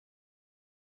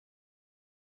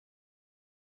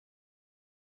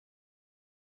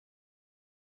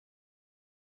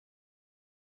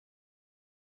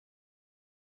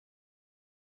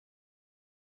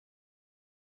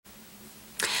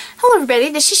Hello everybody,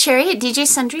 this is Sherry at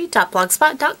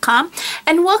djsundry.blogspot.com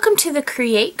and welcome to the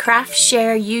Create, Craft,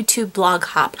 Share YouTube blog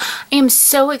hop. I am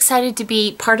so excited to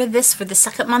be part of this for the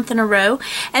second month in a row,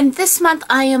 and this month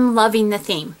I am loving the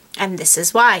theme. And this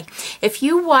is why. If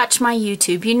you watch my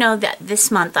YouTube, you know that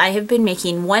this month I have been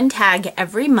making one tag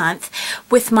every month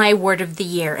with my word of the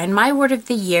year. And my word of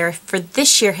the year for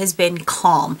this year has been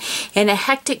calm. In a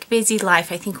hectic, busy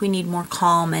life, I think we need more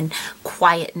calm and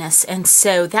quietness. And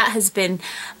so that has been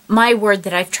my word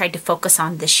that I've tried to focus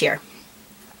on this year.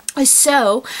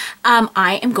 So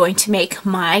I am going to make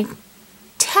my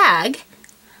tag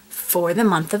for the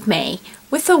month of May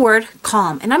with the word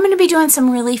calm, and I'm going to be doing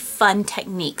some really fun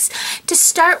techniques. To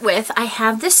start with, I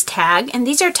have this tag, and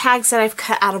these are tags that I've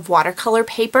cut out of watercolor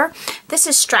paper. This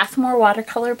is Strathmore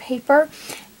watercolor paper,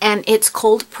 and it's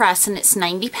cold press, and it's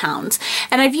 90 pounds.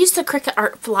 And I've used the Cricut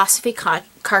Art Philosophy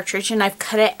cartridge, and I've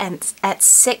cut it at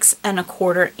 6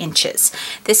 1/4 inches.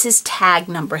 This is tag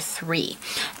number 3.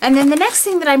 And then the next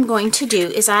thing that I'm going to do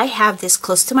is I have this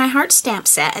Close to My Heart stamp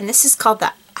set, and this is called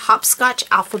the Hopscotch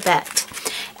Alphabet.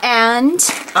 And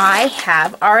I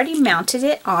have already mounted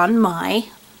it on my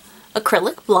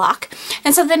acrylic block.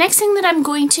 And so the next thing that I'm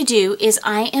going to do is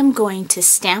I am going to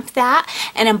stamp that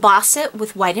and emboss it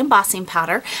with white embossing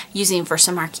powder using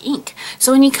Versamark ink.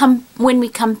 So when we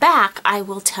come back, I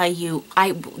will tell you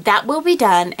that will be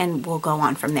done, and we'll go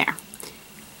on from there.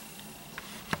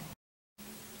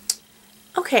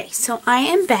 Okay, so I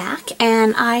am back,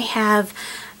 and I have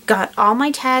got all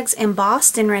my tags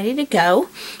embossed and ready to go,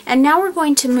 and now we're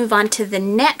going to move on to the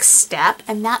next step,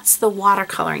 and that's the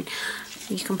watercoloring.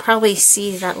 You can probably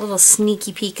see that little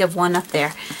sneaky peek of one up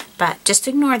there, but just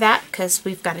ignore that because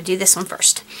we've got to do this one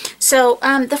first. So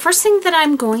the first thing that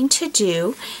I'm going to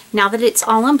do, now that it's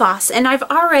all embossed, and I've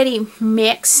already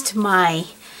mixed my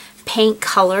paint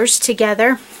colors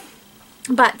together,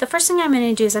 but the first thing I'm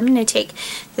going to do is I'm going to take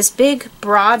this big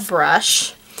broad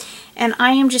brush, and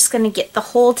I am just going to get the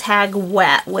whole tag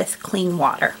wet with clean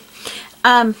water.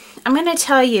 I'm going to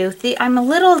tell you, I'm a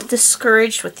little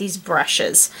discouraged with these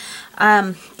brushes.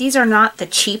 These are not the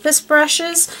cheapest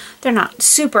brushes. They're not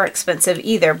super expensive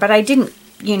either, but I didn't,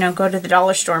 go to the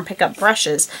dollar store and pick up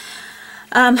brushes.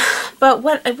 But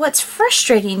what's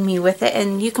frustrating me with it,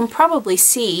 and you can probably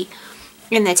see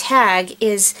in the tag,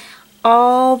 is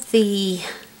all the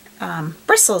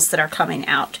bristles that are coming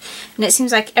out. And it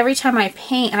seems like every time I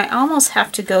paint, I almost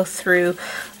have to go through,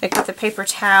 like with the paper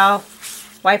towel,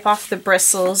 wipe off the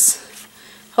bristles,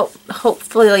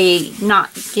 hopefully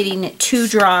not getting it too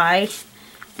dry,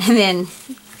 and then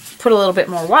put a little bit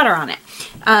more water on it.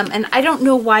 And I don't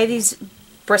know why these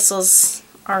bristles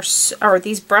are, or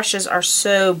these brushes are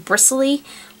so bristly,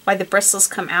 why the bristles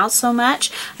come out so much.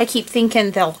 I keep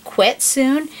thinking they'll quit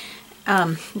soon.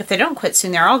 If they don't quit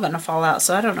soon, they're all going to fall out,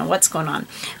 so I don't know what's going on.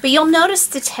 But you'll notice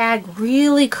the tag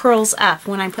really curls up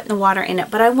when I'm putting the water in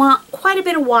it, but I want quite a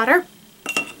bit of water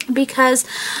because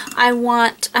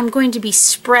I'm going to be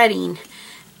spreading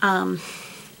all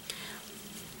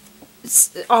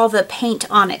the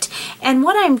paint on it. And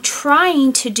what I'm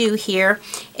trying to do here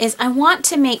is I want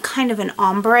to make kind of an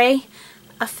ombre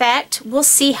effect. We'll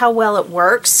see how well it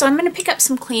works. So I'm going to pick up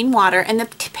some clean water, and the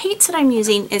paints that I'm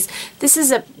using this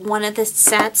is one of the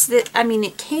sets that,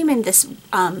 it came in this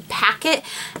packet,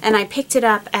 and I picked it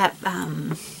up at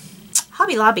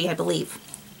Hobby Lobby, I believe.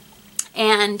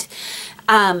 And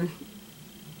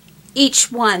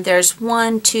each one, there's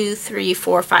 1, 2, 3,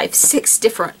 4, 5, 6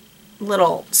 different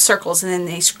little circles, and then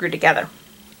they screw together.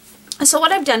 So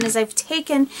what I've done is I've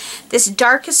taken this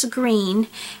darkest green,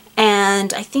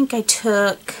 and I think it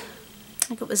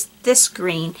was this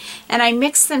green, and I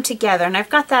mixed them together, and I've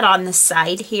got that on the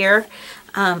side here,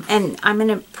 and I'm going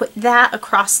to put that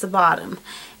across the bottom,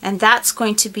 and that's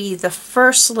going to be the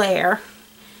first layer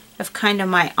of kind of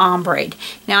my ombre.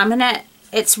 Now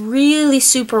it's really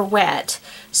super wet,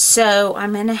 so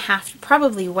I'm going to have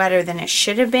probably wetter than it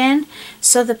should have been,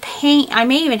 so the paint, I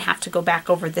may even have to go back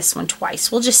over this one twice.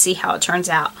 We'll just see how it turns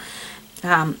out.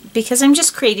 Because I'm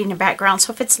just creating a background,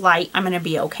 so if it's light, I'm going to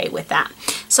be okay with that.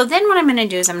 So then what I'm going to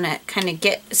do is I'm going to kind of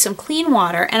get some clean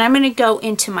water, and I'm going to go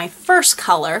into my first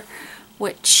color,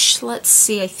 which, let's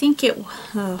see, I think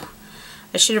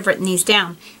I should have written these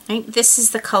down. I think this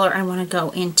is the color I want to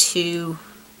go into.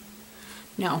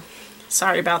 No,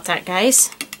 sorry about that, guys.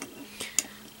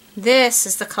 This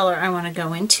is the color I want to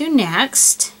go into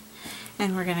next,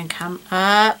 and we're going to come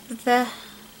up the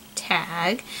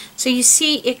tag. So you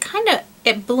see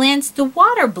it blends, the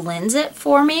water blends it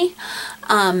for me,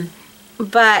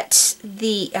 but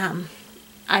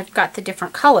I've got the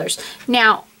different colors.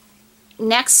 Now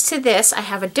next to this I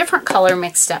have a different color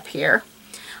mixed up here.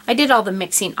 I did all the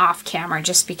mixing off camera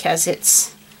just because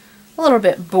it's a little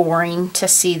bit boring to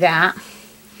see that.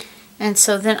 And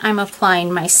so then I'm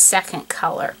applying my second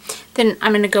color. Then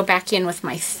I'm going to go back in with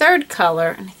my third color,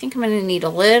 and I think I'm going to need a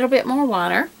little bit more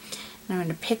water. And I'm going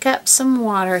to pick up some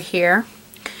water here.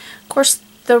 Of course,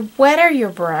 the wetter your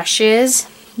brush is,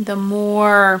 the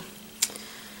more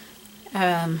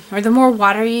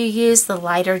water you use, the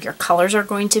lighter your colors are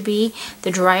going to be.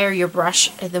 The drier your brush,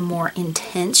 the more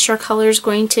intense your color is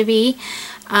going to be.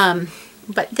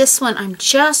 But this one, I'm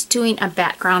just doing a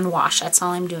background wash. That's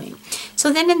all I'm doing.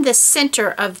 So then in the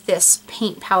center of this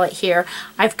paint palette here,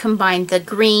 I've combined the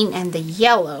green and the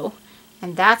yellow.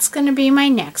 And that's going to be my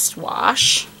next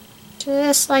wash.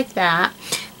 Just like that.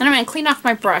 Then I'm going to clean off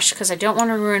my brush because I don't want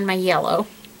to ruin my yellow.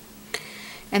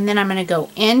 And then I'm going to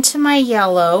go into my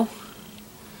yellow.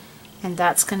 And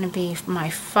that's going to be my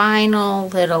final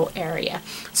little area.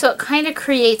 So it kind of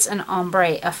creates an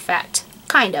ombre effect.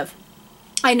 Kind of.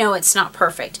 I know it's not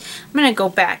perfect. I'm going to go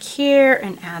back here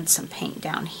and add some paint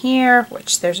down here,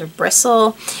 which there's a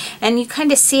bristle. And you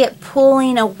kind of see it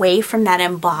pulling away from that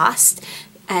embossed.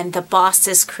 And the boss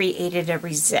has created a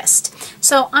resist.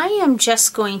 So I am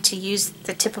just going to use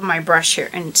the tip of my brush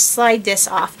here and slide this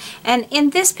off. And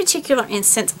in this particular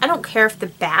instance, I don't care if the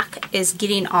back is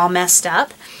getting all messed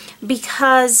up,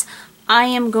 because I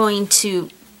am going to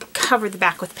cover the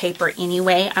back with paper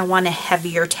anyway. I want a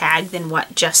heavier tag than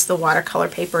what just the watercolor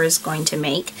paper is going to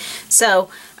make. So,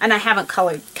 and I haven't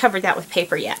covered that with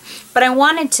paper yet. But I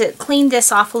wanted to clean this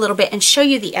off a little bit and show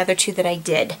you the other two that I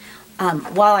did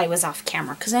while I was off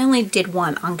camera, because I only did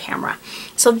one on camera.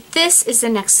 So this is the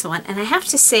next one, and I have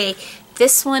to say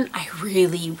this one I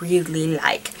really, really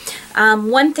like.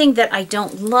 One thing that I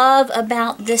don't love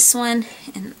about this one,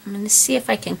 and I'm going to see if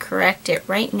I can correct it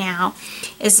right now,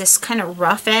 is this kind of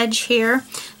rough edge here.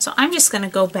 So I'm just going to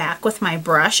go back with my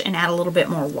brush and add a little bit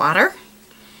more water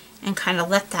and kind of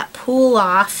let that pool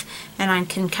off, and I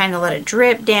can kind of let it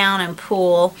drip down and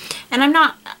pool. And I'm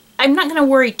not going to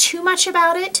worry too much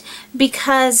about it,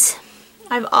 because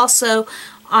I've also,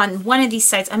 on one of these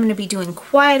sides, I'm going to be doing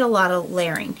quite a lot of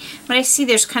layering. But I see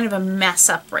there's kind of a mess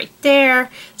up right there,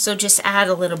 so just add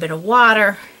a little bit of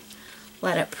water,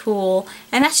 let it pool,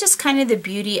 and that's just kind of the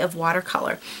beauty of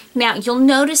watercolor. Now you'll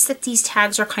notice that these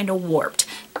tags are kind of warped.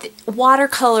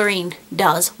 Watercoloring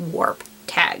does warp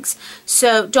tags,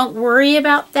 so don't worry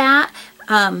about that.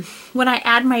 When I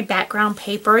add my background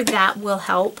paper, that will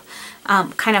help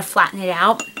kind of flatten it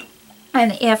out.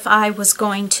 And if I was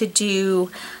going to do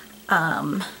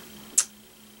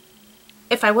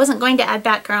if I wasn't going to add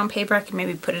background paper, I could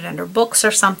maybe put it under books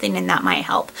or something, and that might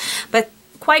help. But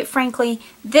quite frankly,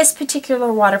 this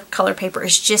particular watercolor paper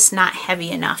is just not heavy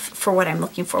enough for what I'm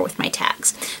looking for with my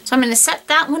tags. So I'm going to set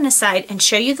that one aside and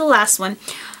show you the last one.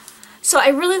 So I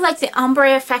really like the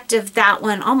ombre effect of that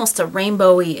one, almost a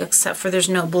rainbowy, except for there's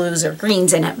no blues or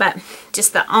greens in it, but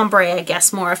just the ombre, I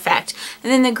guess, more effect.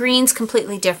 And then the green's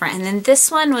completely different. And then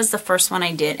this one was the first one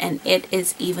I did, and it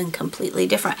is even completely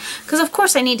different. Because of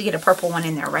course I need to get a purple one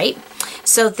in there, right?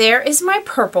 So there is my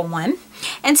purple one.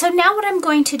 And so now what I'm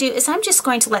going to do is I'm just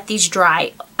going to let these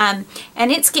dry. And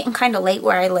it's getting kind of late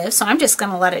where I live, so I'm just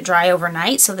going to let it dry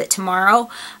overnight so that tomorrow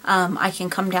I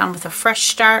can come down with a fresh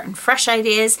start and fresh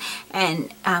ideas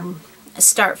and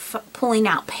start pulling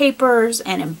out papers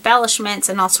and embellishments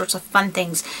and all sorts of fun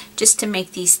things just to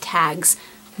make these tags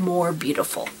more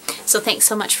beautiful. So thanks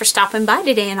so much for stopping by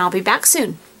today, and I'll be back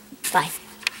soon. Bye.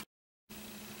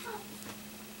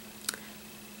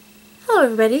 Hello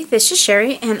everybody, this is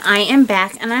Sherry, and I am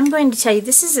back, and I'm going to tell you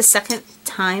this is the second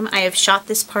time I have shot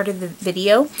this part of the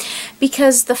video,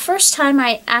 because the first time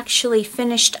I actually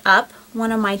finished up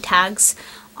one of my tags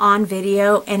on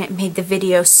video and it made the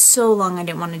video so long I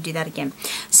didn't want to do that again.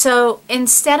 So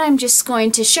instead I'm just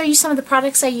going to show you some of the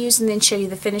products I use and then show you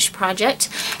the finished project,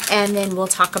 and then we'll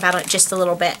talk about it just a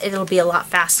little bit. It'll be a lot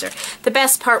faster. The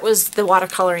best part was the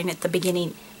watercoloring at the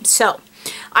beginning. So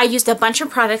I used a bunch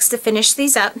of products to finish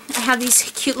these up. I have these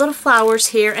cute little flowers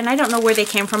here, and I don't know where they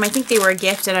came from. I think they were a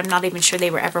gift, and I'm not even sure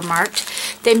they were ever marked.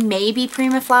 They may be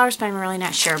Prima flowers, but I'm really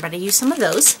not sure, but I used some of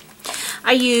those.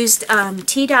 I used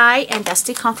tea dye and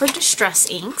Dusty Concord Distress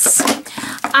inks.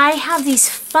 I have these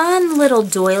fun little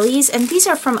doilies, and these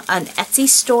are from an Etsy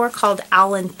store called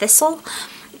Owl and Thistle.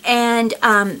 And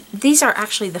these are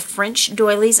actually the French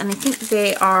doilies, and I think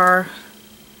they are,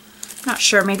 not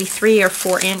sure, maybe 3 or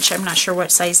 4 inch. I'm not sure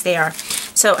what size they are.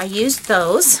 So I used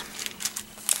those.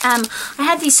 I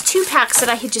had these 2 packs that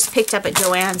I had just picked up at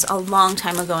Joann's a long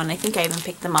time ago, and I think I even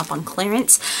picked them up on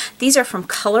clearance. These are from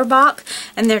Colorbach,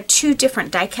 and they're 2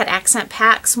 different die cut accent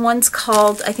packs. One's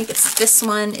called, I think it's this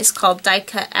one, is called Die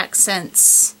Cut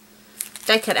Accents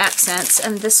die cut accents,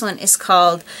 and this one is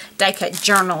called die cut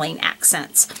journaling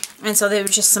accents. And so they were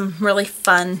just some really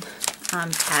fun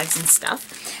tags and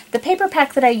stuff. The paper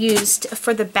pack that I used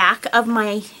for the back of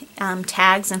my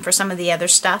tags and for some of the other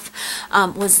stuff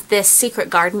was this Secret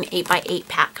Garden 8x8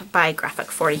 pack by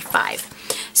Graphic 45.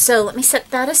 So let me set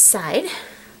that aside,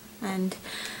 and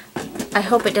I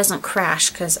hope it doesn't crash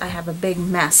because I have a big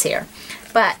mess here.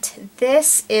 But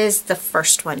this is the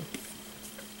first one.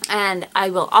 And I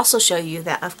will also show you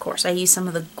that, of course, I use some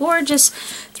of the gorgeous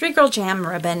 3 Girl Jam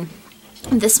ribbon.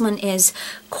 This one is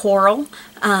coral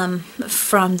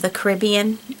from the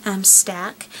Caribbean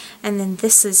stack, and then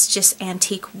this is just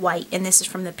antique white, and this is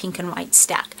from the pink and white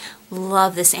stack.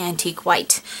 Love this antique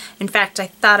white. In fact, I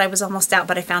thought I was almost out,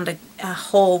 but I found a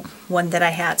whole one that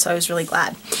I had, so I was really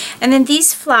glad. And then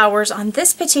these flowers on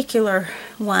this particular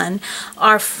one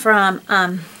are from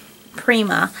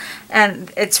Prima,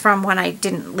 and it's from when I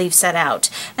didn't leave set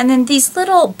out. And then these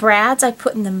little brads I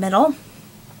put in the middle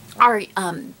are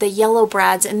the yellow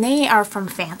brads, and they are from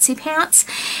Fancy Pants.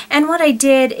 And what I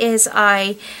did is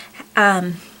I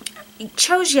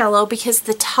chose yellow because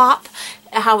the top,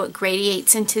 how it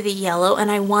gradiates into the yellow,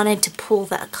 and I wanted to pull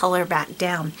that color back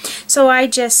down. So I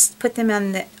just put them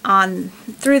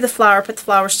through the flower, put the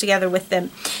flowers together with them,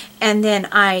 and then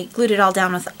I glued it all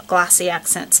down with glossy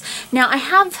accents. Now I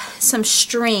have some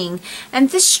string,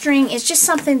 and this string is just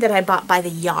something that I bought by the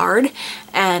yard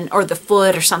or the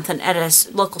foot or something at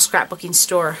a local scrapbooking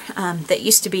store that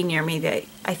used to be near me. That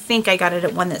I think I got it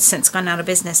at one that's since gone out of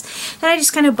business. And I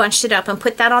just kind of bunched it up and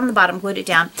put that on the bottom, glued it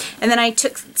down. And then I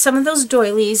took some of those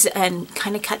doilies and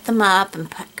kind of cut them up and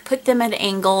put them at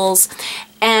angles.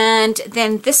 And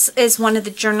then this is one of the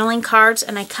journaling cards,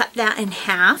 and I cut that in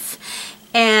half.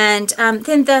 And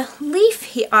then the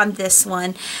leaf on this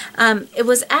one, it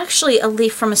was actually a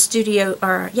leaf from a Studio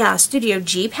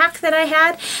G pack that I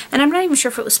had, and I'm not even sure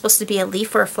if it was supposed to be a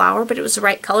leaf or a flower, but it was the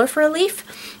right color for a leaf,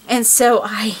 and so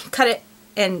I cut it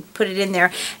and put it in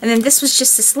there. And then this was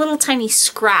just this little tiny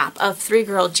scrap of 3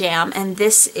 Girl Jam, and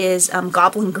this is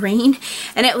Goblin Green,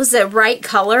 and it was the right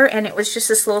color, and it was just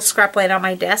this little scrap laying on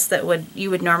my desk that you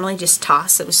would normally just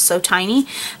toss. It was so tiny,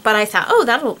 but I thought, oh,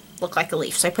 that'll look like a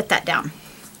leaf, so I put that down.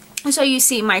 So you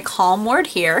see my calm word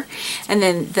here, and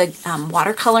then the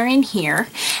watercolor in here,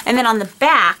 and then on the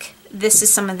back, this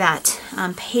is some of that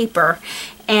paper,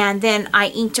 and then I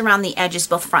inked around the edges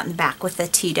both front and back with the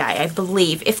tea dye, I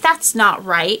believe. If that's not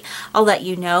right, I'll let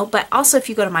you know, but also if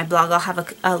you go to my blog, I'll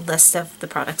have a list of the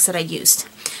products that I used.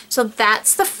 So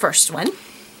that's the first one.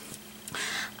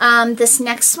 This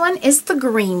next one is the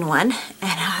green one,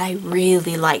 and I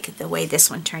really like the way this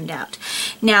one turned out.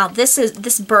 Now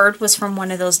this bird was from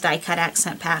one of those die cut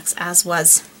accent packs, as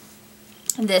was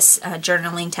this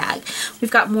journaling tag.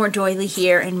 We've got more doily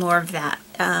here and more of that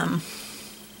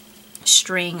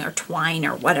string or twine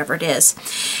or whatever it is.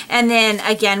 And then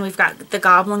again we've got the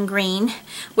Goblin Green,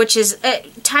 which is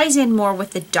it ties in more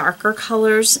with the darker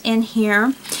colors in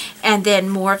here, and then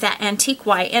more of that antique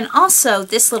white. And also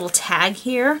this little tag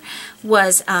here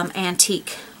was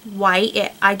antique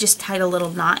white. I just tied a little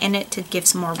knot in it to give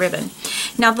some more ribbon.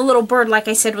 Now the little bird, like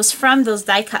I said, was from those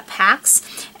die cut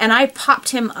packs, and I popped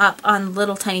him up on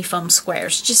little tiny foam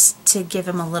squares just to give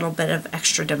him a little bit of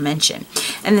extra dimension.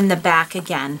 And then the back,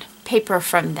 again, paper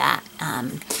from that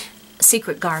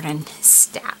Secret Garden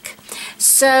stack.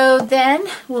 So then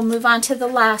we'll move on to the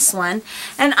last one,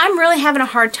 and I'm really having a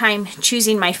hard time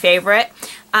choosing my favorite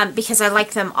because I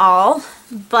like them all,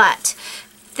 but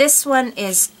this one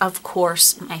is, of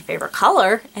course, my favorite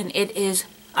color, and it is,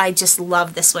 I just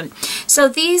love this one. So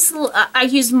these, I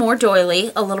used more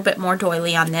doily, a little bit more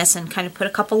doily on this, and kind of put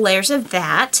a couple layers of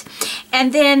that.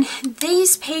 And then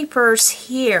these papers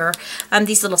here,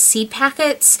 these little seed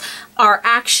packets, are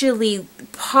actually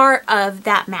part of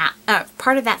that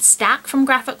part of that stack from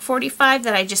Graphic 45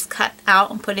 that I just cut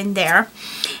out and put in there.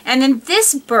 And then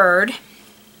this bird,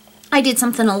 I did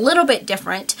something a little bit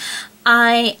different.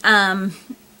 I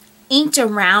inked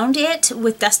around it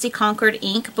with Dusty Concord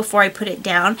ink before I put it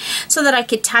down so that I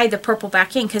could tie the purple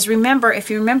back in, because remember, if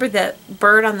you remember the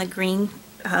bird on the green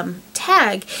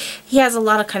tag, he has a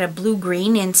lot of kind of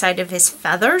blue-green inside of his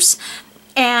feathers,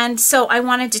 and so I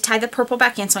wanted to tie the purple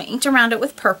back in, so I inked around it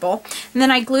with purple, and then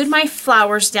I glued my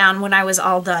flowers down when I was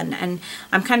all done. And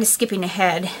I'm kind of skipping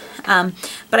ahead,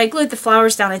 but I glued the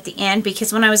flowers down at the end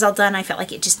because when I was all done I felt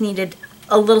like it just needed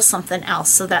a little something else,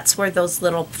 so that's where those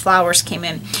little flowers came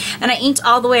in. And I inked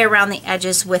all the way around the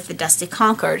edges with the Dusty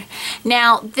Concord.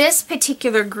 Now this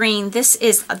particular green, this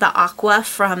is the aqua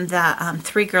from the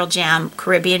 3 Girl Jam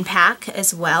Caribbean pack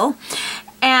as well,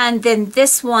 and then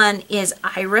this one is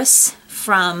iris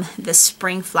from the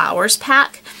Spring Flowers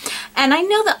pack. And I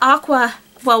know the aqua,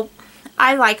 well,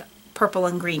 I like purple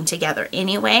and green together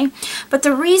anyway, but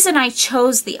the reason I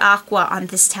chose the aqua on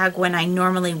this tag when I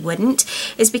normally wouldn't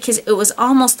is because it was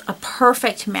almost a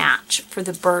perfect match for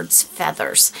the bird's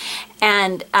feathers.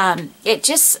 And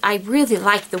I really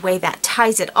like the way that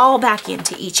ties it all back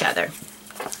into each other.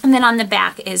 And then on the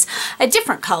back is a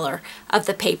different color of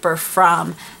the paper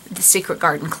from the Secret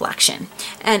Garden collection.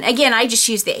 And again, I just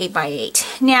used the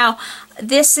 8x8. Now,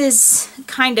 this is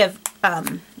kind of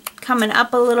coming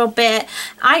up a little bit.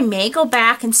 I may go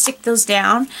back and stick those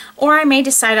down, or I may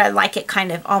decide I like it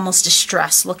kind of almost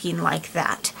distressed looking like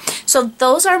that. So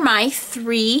those are my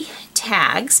 3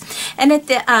 tags, and at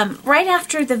the right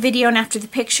after the video and after the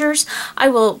pictures, I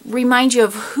will remind you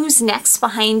of who's next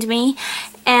behind me.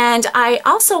 And I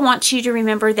also want you to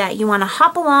remember that you want to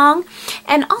hop along,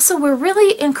 and also we're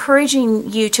really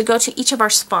encouraging you to go to each of our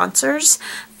sponsors'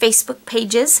 Facebook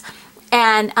pages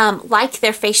and like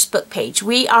their Facebook page.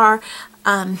 We have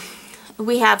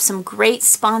some great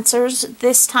sponsors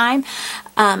this time.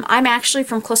 I'm actually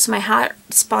from close to my heart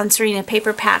sponsoring a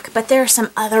paper pack, but there are some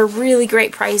other really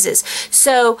great prizes.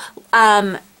 So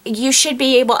you should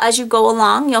be able, as you go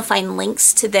along, you'll find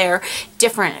links to their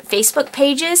different Facebook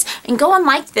pages, and go and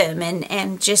like them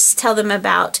and just tell them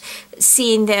about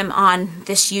seeing them on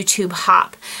this YouTube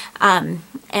hop.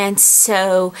 And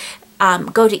so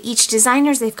go to each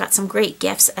designer's. They've got some great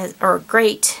gifts or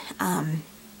great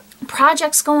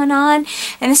projects going on,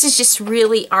 and this is just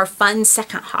really our fun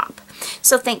second hop.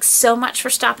 So thanks so much for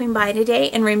stopping by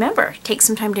today, and remember, take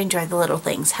some time to enjoy the little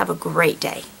things. Have a great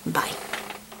day. Bye.